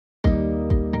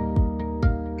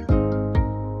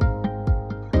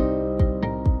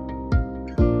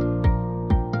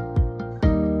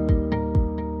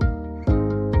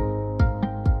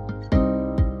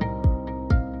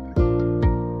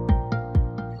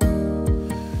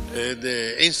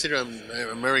The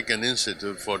American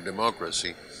Institute for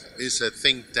Democracy is a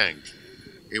think tank.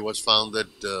 It was founded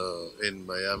in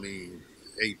Miami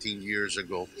 18 years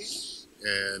ago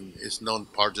and is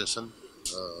non-partisan,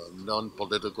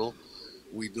 non-political.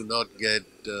 We do not get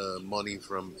money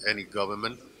from any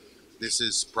government. This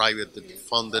is privately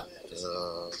funded,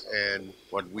 and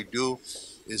what we do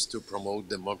is to promote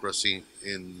democracy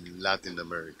in Latin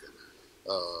America.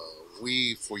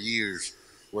 We, for years,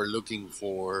 were looking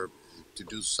for to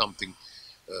do something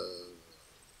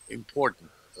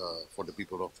important for the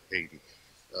people of Haiti,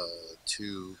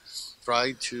 to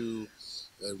try to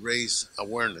raise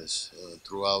awareness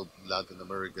throughout Latin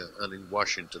America and in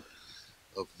Washington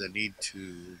of the need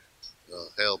to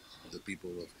help the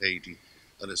people of Haiti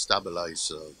and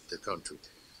stabilize the country.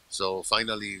 So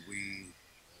finally, we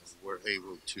were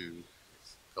able to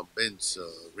convince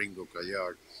Ringo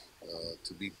Cayard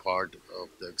to be part of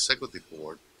the executive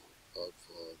board of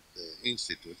the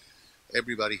institute.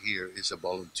 Everybody here is a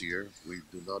volunteer. We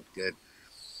do not get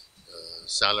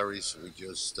salaries. We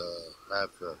just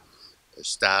have a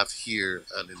staff here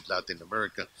and in Latin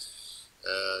America,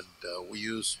 and we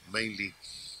use mainly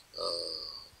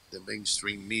the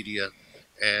mainstream media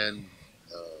and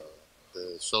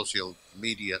the social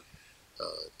media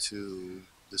to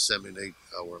disseminate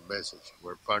our message.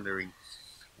 We're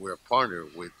a partner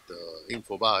with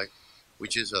Infobae,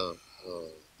 which is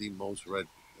the most read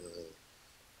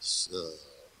s- uh,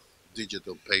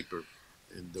 digital paper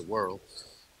in the world,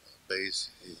 based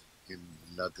in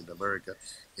Latin America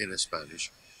in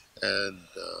Spanish, and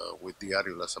with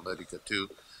Diario Las Americas too.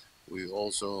 We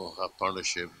also have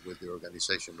partnership with the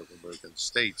Organization of American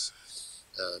States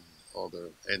and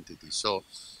other entities. So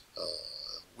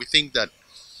we think that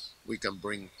we can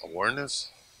bring awareness,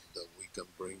 that we can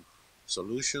bring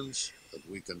solutions, that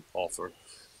we can offer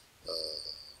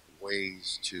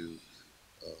ways to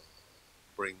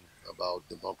bring about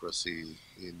democracy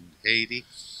in Haiti.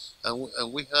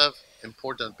 And we have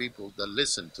important people that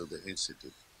listen to the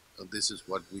Institute. And this is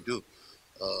what we do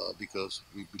because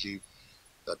we believe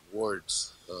that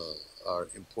words are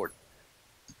important.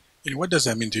 And what does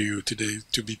that mean to you today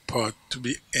to be part, to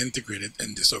be integrated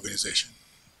in this organization?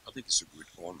 I think it's a great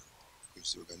honor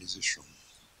because the organization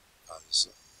has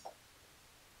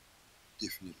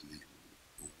definitely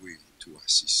a way to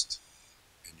assist.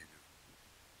 And in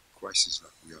a crisis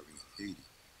like we are in Haiti,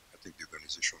 I think the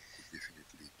organization could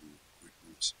definitely do great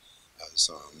goods. As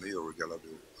Mayor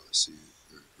Regalado said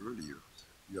earlier,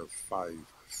 you have five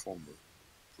former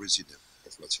presidents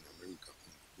of Latin America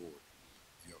on the board.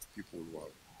 You have people who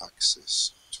have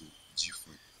access to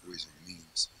different ways and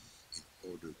means in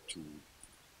order to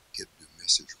get the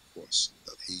message across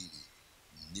that Haiti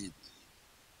need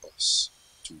us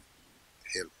to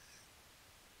help.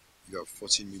 You have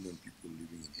 14 million people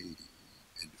living in Haiti,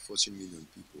 and the 14 million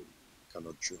people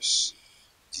cannot just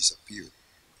disappear,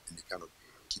 and they cannot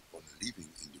keep on living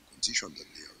in the condition that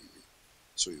they are living.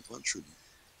 So eventually,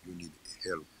 you need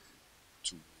help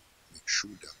to make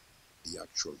sure that the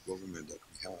actual government that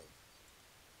we have,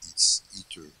 it's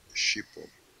either shape up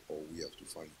or we have to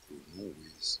find new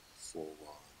ways for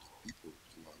the people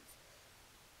to have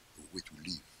a way to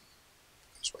live.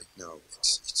 Because right now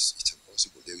it's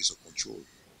impossible. There is a control.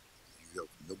 You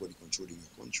have nobody controlling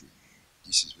your country.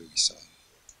 This is very sad.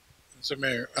 So,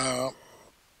 Mayor,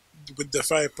 with the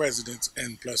five presidents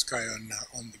and plus Kaya now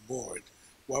on the board,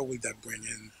 what will that bring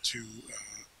in to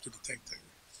the think tank?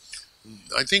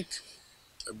 I think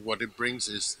what it brings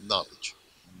is knowledge.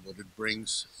 What it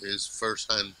brings is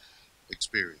firsthand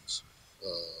experience.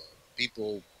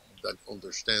 People that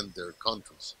understand their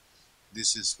countries.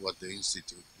 This is what the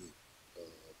institute do.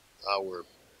 Our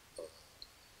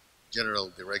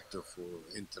general director for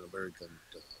Inter-American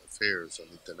Affairs and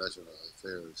International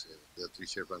Affairs,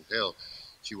 Beatrice Rangel,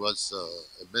 she was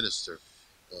a minister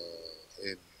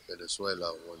in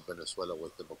Venezuela when Venezuela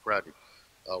was democratic.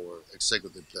 Our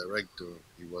executive director,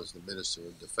 he was the minister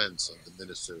of defense and the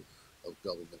minister of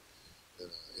government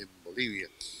in Bolivia.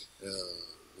 Uh,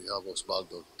 we have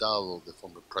Osvaldo Octavo, the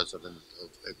former president of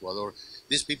Ecuador.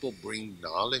 These people bring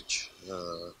knowledge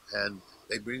and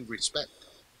they bring respect.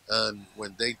 And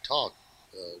when they talk,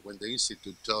 when the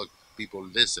institute talk, people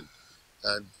listen.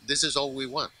 And this is all we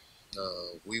want.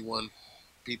 We want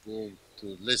people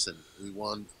to listen. We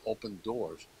want open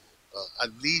doors. At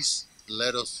least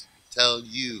let us tell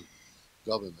you,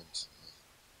 governments,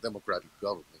 democratic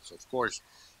governments, of course,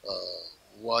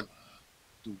 what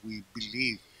do we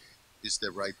believe is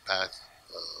the right path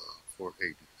for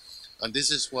Haiti. And this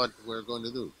is what we're going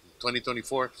to do.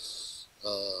 2024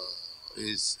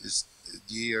 is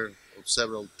the year of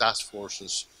several task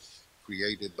forces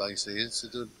created by the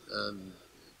Institute, and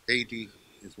Haiti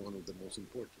is one of the most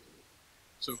important.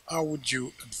 So, how would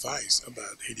you advise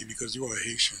about Haiti? Because you are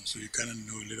Haitian, so you kind of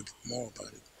know a little bit more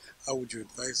about it. How would you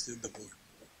advise the board?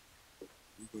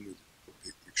 We're going to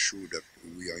make sure that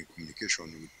we are in communication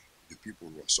with the people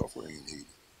who are suffering in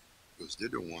Haiti, because they're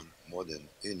the one more than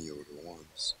any other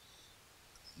ones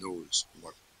knows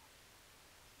what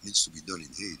needs to be done in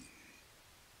Haiti.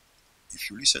 If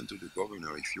you listen to the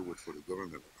governor, if you vote for the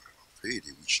governor of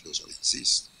Haiti, which doesn't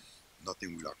exist,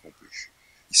 nothing will accomplish.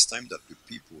 It's time that the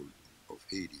people of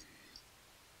Haiti,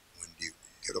 when they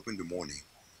get up in the morning,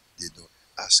 they don't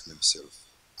ask themselves,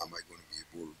 am I going to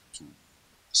be able to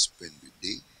spend the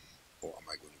day, or am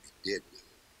I going to be dead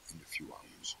in a few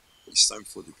hours? It's time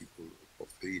for the people of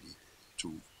Haiti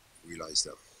to realize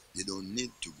that they don't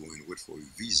need to go and wait for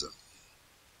a visa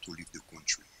to leave the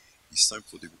country. It's time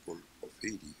for the people of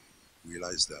Haiti to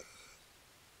realize that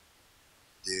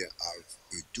they have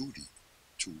a duty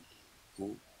to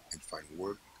go and find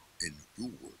work and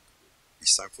do work.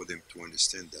 It's time for them to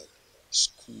understand that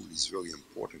school is very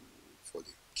important for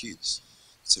the kids.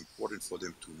 It's important for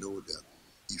them to know that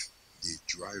if they're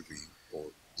driving or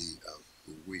they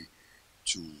have a way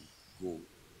to go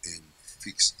and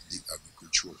fix the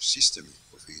agricultural system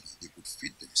of Haiti, they could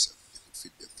feed themselves, they could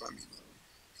feed their family.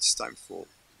 It's time for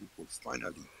people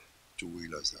finally to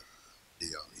realize that they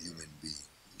are human beings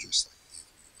just like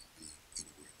every human being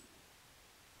anywhere in the world.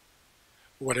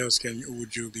 What else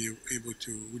would you be able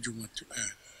to? Would you want to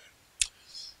add?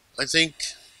 I think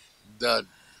that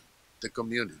the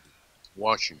community,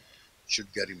 Washington,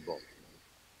 should get involved.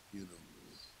 You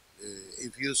know,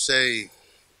 if you say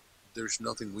there's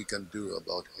nothing we can do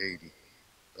about Haiti,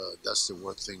 that's the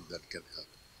worst thing that can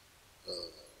happen.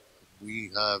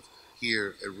 We have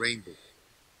here a rainbow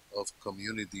of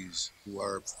communities who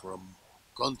are from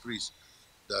countries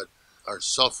that are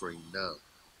suffering now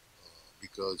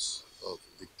because of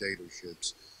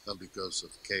dictatorships and because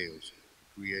of chaos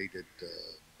created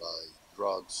by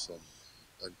drugs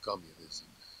and communism.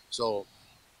 So,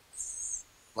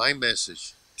 my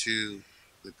message to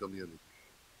the community: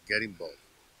 get involved.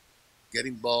 Get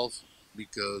involved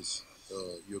because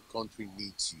your country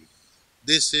needs you.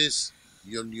 This is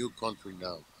your new country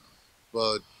now,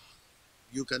 but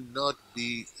you cannot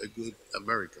be a good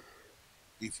American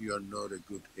if you are not a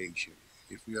good Asian,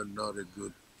 if you are not a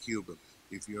good Cuban,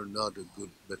 if you're not a good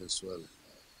Venezuelan.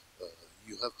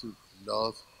 You have to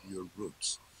love your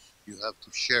roots. You have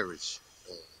to cherish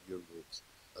your roots.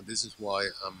 And this is why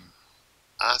I'm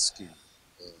asking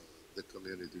the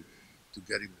community to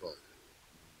get involved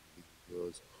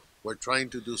because we're trying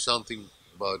to do something,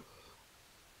 but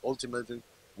ultimately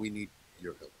we need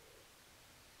your help.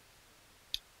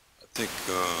 I think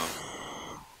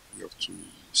we have to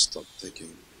start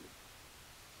thinking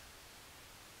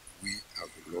we have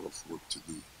a lot of work to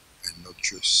do and not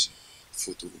just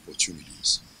photo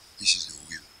opportunities. This is the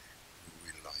real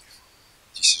life.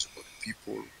 This is about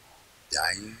people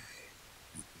dying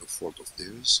with no fault of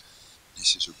theirs.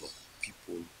 This is about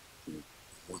people who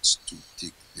wants to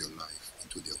take